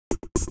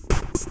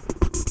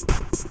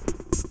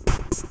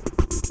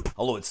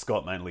Hello, it's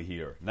Scott Manley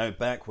here. Now,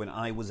 back when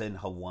I was in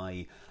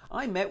Hawaii,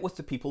 I met with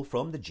the people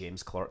from the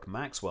James Clerk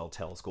Maxwell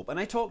Telescope, and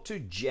I talked to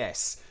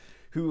Jess,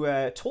 who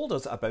told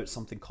us about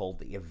something called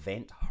the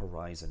Event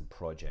Horizon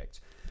Project.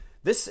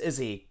 This is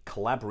a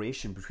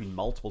collaboration between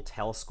multiple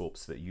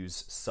telescopes that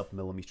use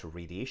sub-millimeter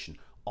radiation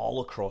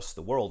all across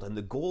the world, and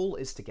the goal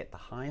is to get the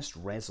highest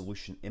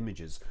resolution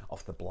images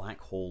of the black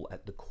hole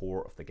at the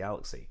core of the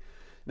galaxy.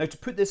 Now, to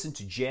put this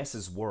into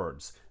Jess's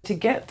words, to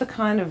get the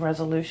kind of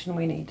resolution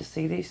we need to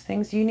see these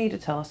things, you need a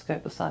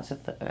telescope the size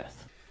of the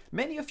Earth.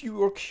 Many of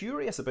you are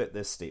curious about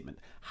this statement,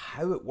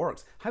 how it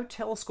works, how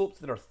telescopes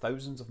that are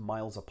thousands of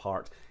miles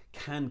apart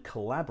can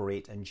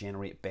collaborate and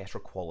generate better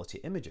quality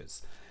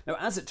images. Now,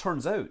 as it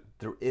turns out,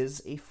 there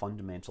is a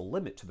fundamental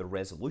limit to the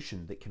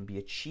resolution that can be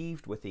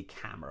achieved with a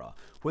camera,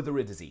 whether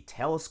it is a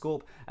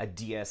telescope, a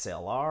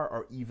DSLR,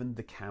 or even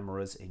the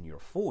cameras in your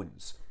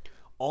phones.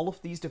 All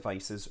of these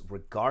devices,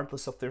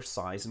 regardless of their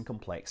size and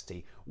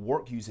complexity,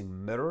 work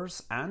using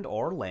mirrors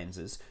and/or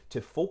lenses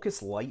to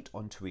focus light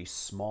onto a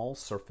small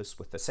surface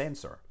with a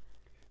sensor.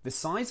 The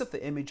size of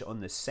the image on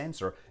this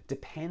sensor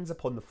depends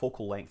upon the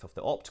focal length of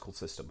the optical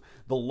system.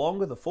 The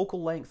longer the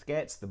focal length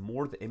gets, the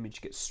more the image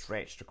gets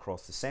stretched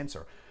across the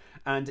sensor.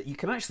 And you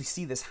can actually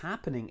see this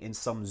happening in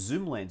some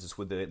zoom lenses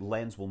where the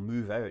lens will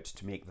move out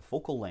to make the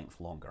focal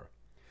length longer.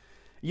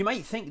 You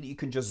might think that you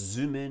can just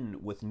zoom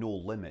in with no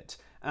limit,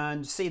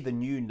 and say the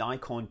new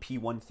Nikon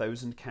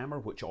P1000 camera,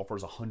 which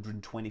offers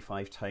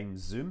 125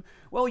 times zoom,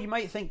 well, you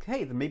might think,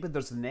 hey, maybe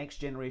there's the next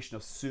generation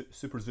of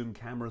super zoom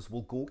cameras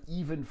will go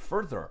even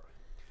further.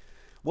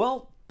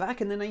 Well, back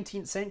in the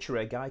 19th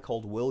century, a guy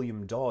called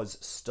William Dawes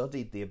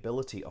studied the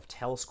ability of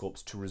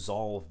telescopes to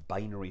resolve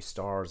binary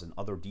stars and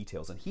other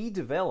details, and he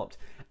developed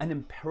an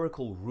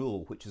empirical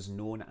rule which is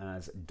known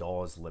as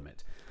Dawes'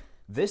 limit.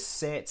 This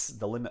sets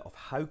the limit of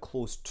how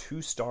close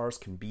two stars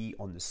can be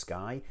on the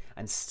sky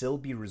and still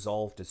be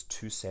resolved as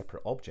two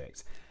separate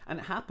objects. And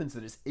it happens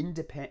that it's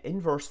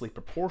inversely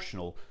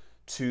proportional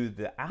to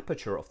the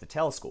aperture of the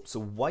telescope. So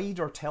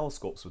wider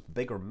telescopes with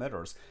bigger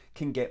mirrors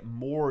can get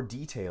more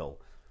detail.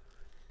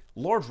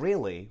 Lord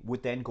Rayleigh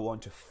would then go on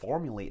to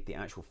formulate the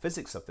actual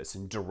physics of this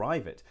and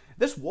derive it.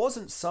 This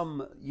wasn't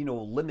some,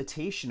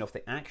 limitation of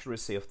the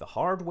accuracy of the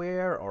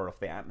hardware or of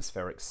the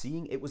atmospheric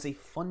seeing. It was a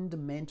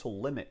fundamental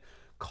limit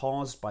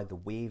caused by the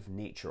wave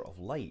nature of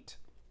light.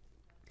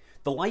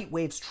 The light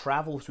waves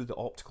travel through the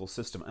optical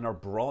system and are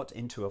brought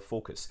into a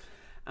focus.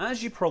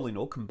 As you probably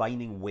know,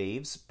 combining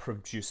waves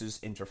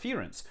produces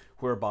interference,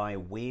 whereby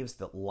waves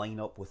that line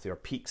up with their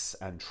peaks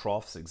and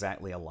troughs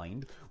exactly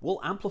aligned will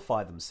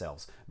amplify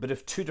themselves. But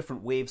if two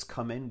different waves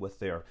come in with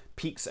their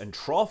peaks and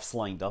troughs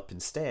lined up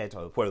instead,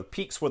 or where the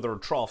peaks were their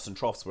troughs and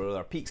troughs were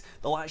their peaks,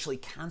 they'll actually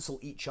cancel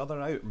each other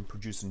out and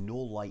produce no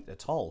light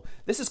at all.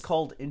 This is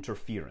called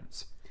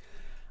interference.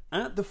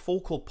 At the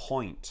focal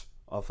point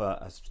of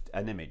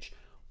an image,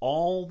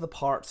 all the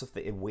parts of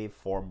the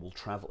waveform will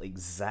travel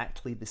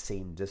exactly the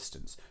same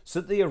distance, so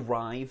that they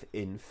arrive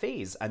in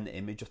phase and the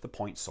image of the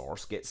point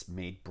source gets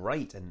made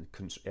bright and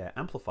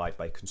amplified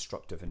by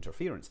constructive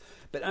interference.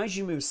 But as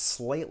you move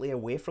slightly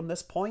away from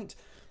this point,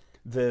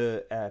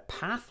 the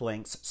path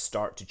lengths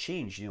start to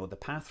change. The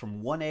path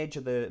from one edge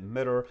of the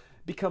mirror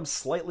becomes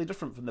slightly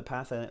different from the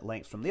path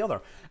length from the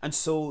other. And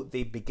so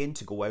they begin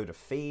to go out of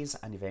phase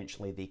and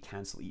eventually they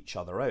cancel each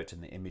other out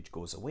and the image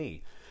goes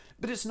away.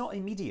 But it's not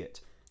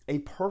immediate. A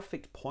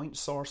perfect point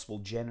source will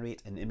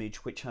generate an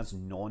image which has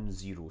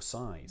non-zero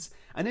size.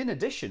 And in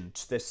addition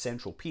to this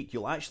central peak,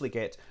 you'll actually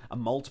get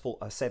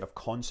a set of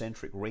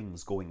concentric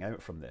rings going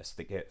out from this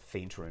that get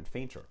fainter and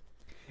fainter.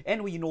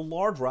 Anyway,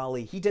 Lord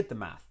Rayleigh, he did the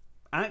math.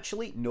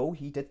 Actually, no,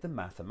 he did the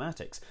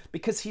mathematics,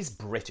 because he's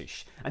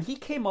British, and he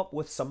came up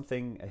with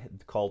something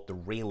called the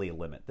Rayleigh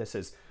limit. This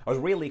is a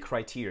Rayleigh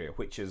criteria,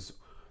 which is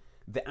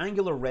the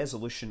angular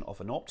resolution of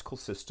an optical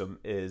system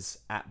is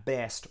at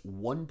best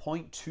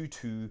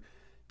 1.22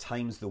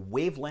 times the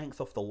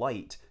wavelength of the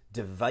light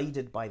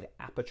divided by the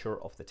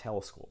aperture of the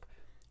telescope.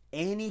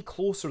 Any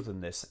closer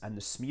than this and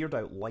the smeared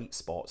out light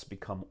spots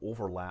become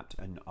overlapped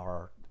and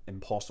are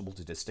impossible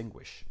to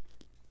distinguish.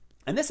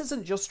 And this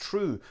isn't just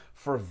true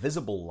for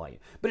visible light,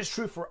 but it's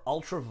true for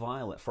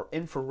ultraviolet, for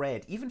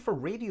infrared, even for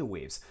radio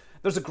waves.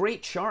 There's a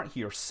great chart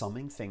here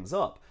summing things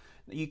up.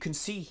 You can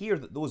see here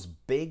that those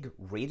big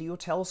radio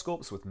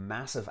telescopes with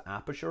massive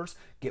apertures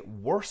get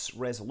worse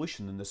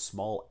resolution than the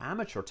small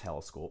amateur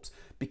telescopes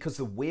because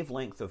the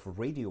wavelength of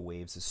radio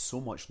waves is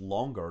so much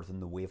longer than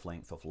the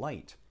wavelength of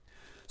light.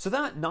 So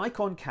that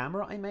Nikon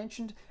camera I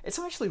mentioned, it's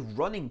actually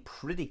running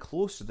pretty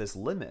close to this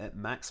limit at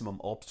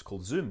maximum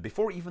optical zoom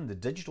before even the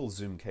digital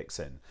zoom kicks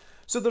in.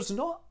 So there's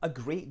not a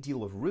great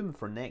deal of room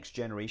for next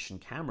generation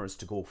cameras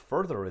to go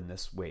further in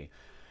this way.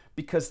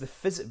 Because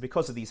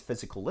of these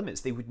physical limits,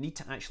 they would need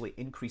to actually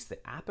increase the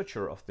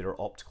aperture of their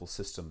optical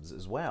systems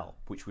as well,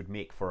 which would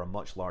make for a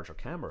much larger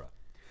camera.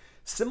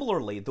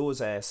 Similarly,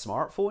 those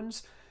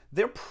smartphones,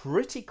 they're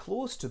pretty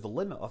close to the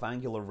limit of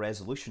angular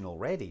resolution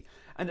already.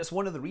 And it's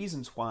one of the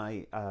reasons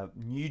why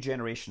new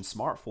generation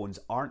smartphones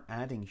aren't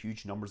adding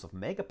huge numbers of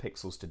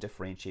megapixels to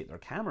differentiate their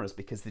cameras,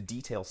 because the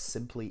detail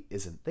simply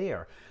isn't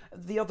there.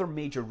 The other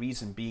major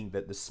reason being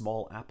that the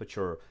small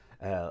aperture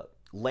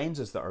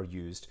lenses that are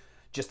used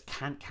just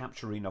can't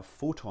capture enough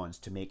photons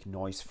to make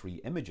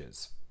noise-free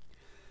images.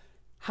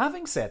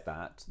 Having said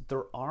that,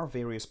 there are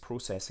various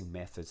processing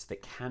methods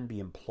that can be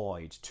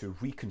employed to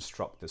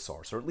reconstruct the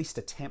source, or at least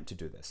attempt to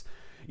do this.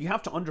 You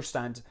have to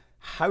understand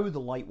how the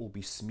light will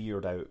be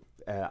smeared out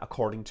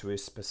according to a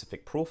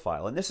specific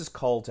profile, and this is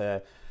called,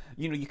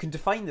 you can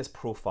define this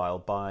profile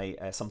by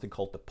something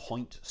called the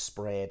point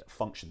spread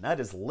function. That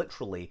is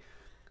literally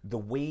the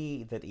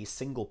way that a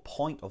single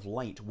point of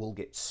light will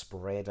get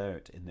spread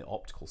out in the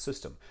optical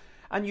system.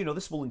 And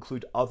this will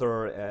include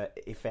other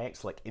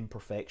effects like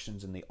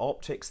imperfections in the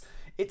optics.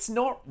 It's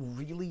not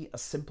really a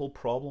simple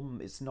problem.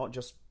 It's not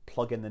just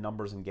plug in the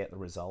numbers and get the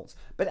results.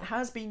 But it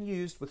has been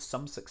used with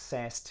some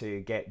success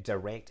to get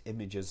direct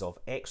images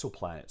of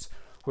exoplanets,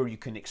 where you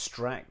can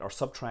extract or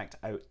subtract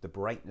out the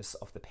brightness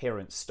of the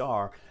parent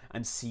star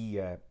and see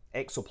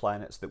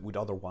exoplanets that would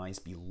otherwise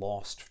be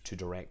lost to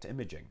direct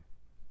imaging.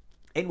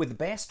 Anyway, the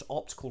best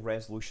optical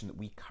resolution that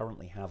we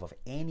currently have of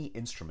any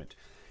instrument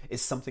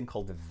is something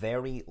called the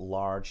Very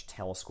Large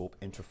Telescope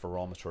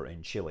Interferometer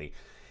in Chile.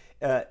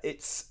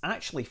 It's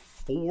actually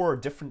 4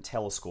 different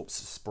telescopes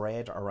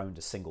spread around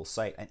a single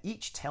site, and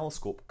each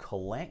telescope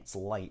collects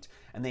light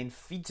and then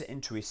feeds it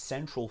into a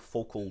central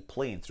focal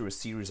plane through a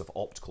series of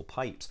optical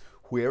pipes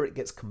where it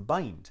gets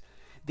combined.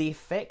 The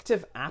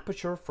effective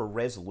aperture for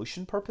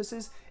resolution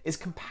purposes is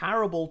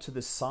comparable to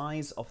the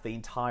size of the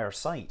entire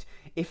site.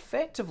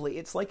 Effectively,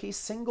 it's like a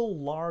single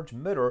large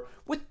mirror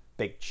with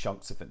big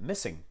chunks of it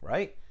missing,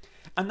 right?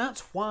 And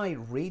that's why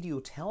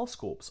radio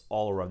telescopes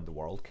all around the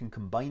world can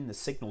combine the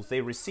signals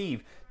they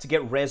receive to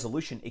get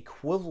resolution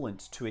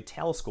equivalent to a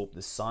telescope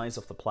the size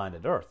of the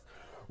planet Earth.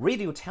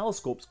 Radio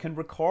telescopes can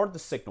record the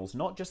signals,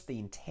 not just the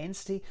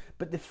intensity,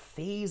 but the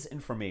phase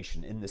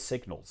information in the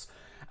signals.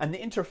 And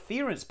the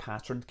interference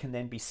pattern can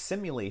then be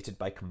simulated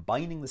by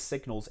combining the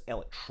signals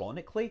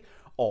electronically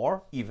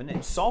or even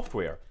in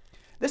software.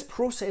 This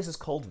process is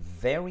called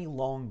Very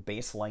Long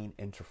Baseline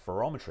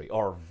Interferometry,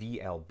 or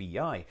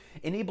VLBI,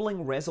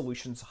 enabling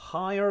resolutions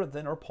higher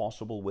than are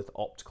possible with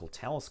optical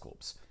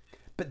telescopes.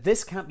 But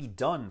this can't be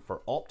done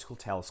for optical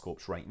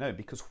telescopes right now,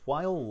 because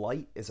while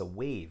light is a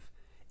wave,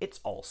 it's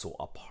also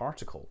a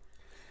particle.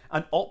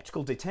 And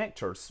optical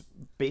detectors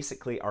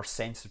basically are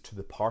sensitive to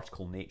the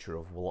particle nature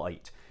of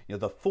light.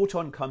 The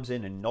photon comes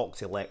in and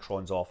knocks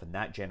electrons off, and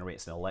that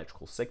generates an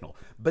electrical signal.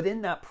 But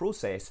in that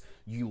process,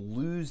 you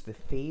lose the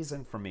phase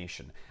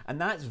information. And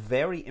that's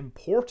very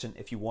important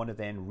if you want to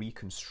then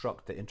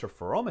reconstruct the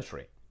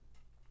interferometry.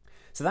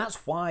 So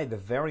that's why the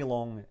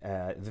VLTI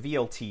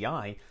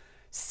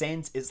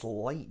sends its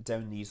light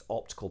down these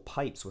optical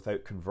pipes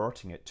without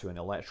converting it to an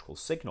electrical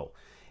signal.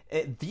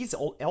 These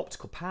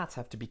optical paths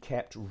have to be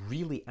kept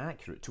really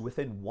accurate to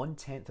within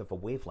 1/10 of a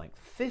wavelength,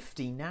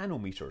 50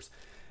 nanometers.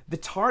 The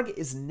target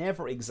is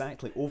never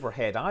exactly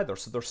overhead either,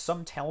 so there's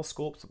some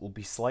telescopes that will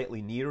be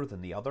slightly nearer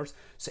than the others.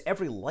 So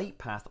every light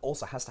path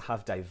also has to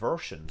have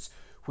diversions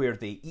where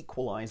they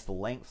equalize the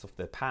length of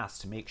the paths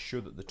to make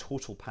sure that the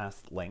total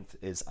path length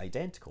is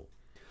identical.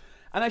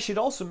 And I should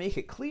also make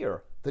it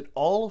clear that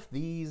all of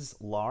these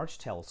large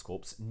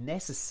telescopes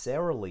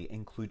necessarily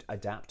include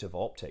adaptive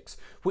optics,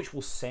 which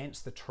will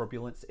sense the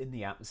turbulence in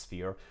the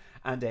atmosphere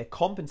and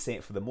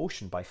compensate for the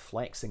motion by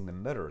flexing the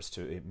mirrors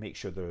to make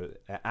sure the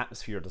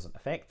atmosphere doesn't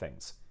affect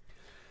things.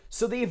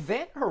 So the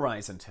Event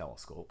Horizon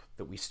telescope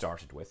that we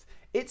started with,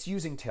 it's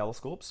using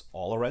telescopes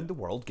all around the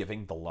world,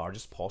 giving the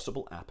largest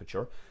possible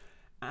aperture,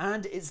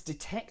 and it's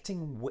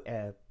detecting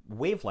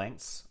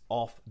wavelengths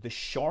of the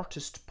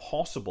shortest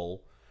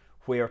possible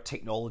where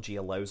technology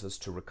allows us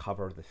to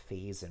recover the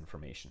phase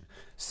information.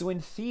 So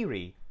in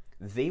theory,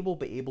 they will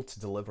be able to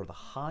deliver the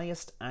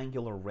highest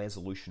angular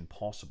resolution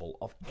possible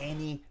of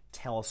any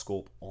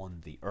telescope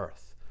on the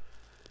Earth.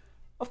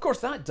 Of course,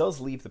 that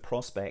does leave the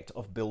prospect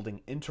of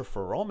building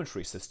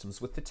interferometry systems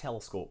with the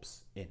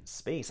telescopes in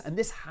space, and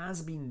this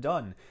has been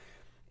done.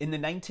 In the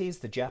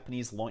 90s, the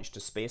Japanese launched a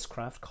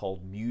spacecraft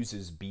called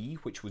Muses B,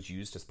 which was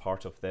used as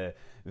part of the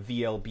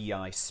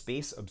VLBI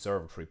Space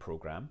Observatory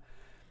program.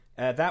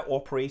 That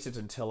operated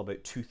until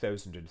about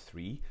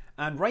 2003,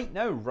 and right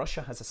now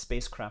Russia has a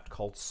spacecraft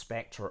called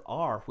Spectre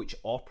R, which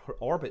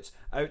orbits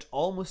out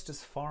almost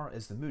as far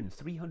as the moon,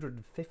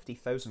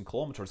 350,000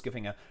 kilometers,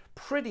 giving a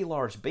pretty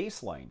large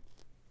baseline.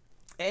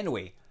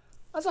 Anyway,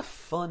 as a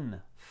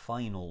fun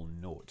final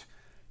note,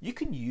 you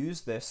can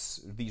use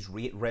these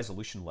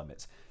resolution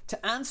limits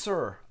to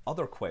answer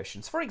other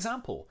questions. For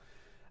example,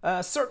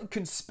 certain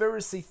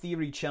conspiracy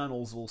theory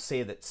channels will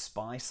say that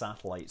spy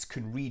satellites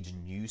can read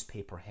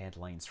newspaper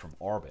headlines from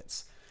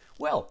orbits.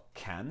 Well,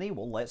 can they?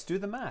 Well, let's do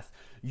the math.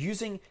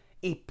 Using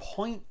a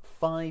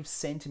 0.5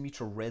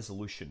 centimeter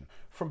resolution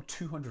from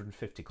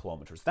 250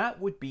 kilometers, that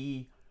would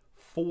be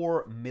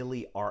 4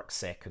 milliarc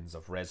seconds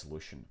of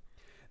resolution.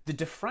 The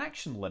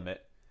diffraction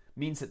limit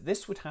means that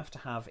this would have to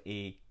have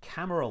a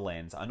camera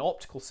lens, an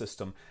optical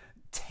system,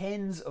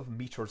 tens of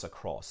meters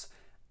across.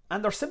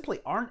 And there simply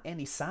aren't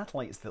any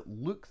satellites that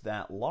look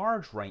that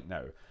large right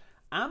now.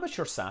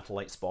 Amateur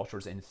satellite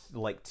spotters in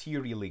like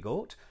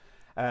Thierry-Legault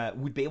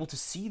would be able to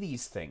see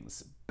these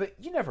things, but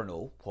you never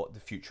know what the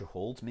future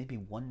holds. Maybe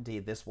one day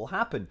this will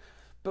happen,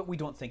 but we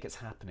don't think it's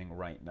happening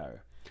right now.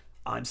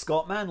 I'm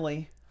Scott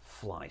Manley.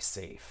 Fly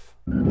safe.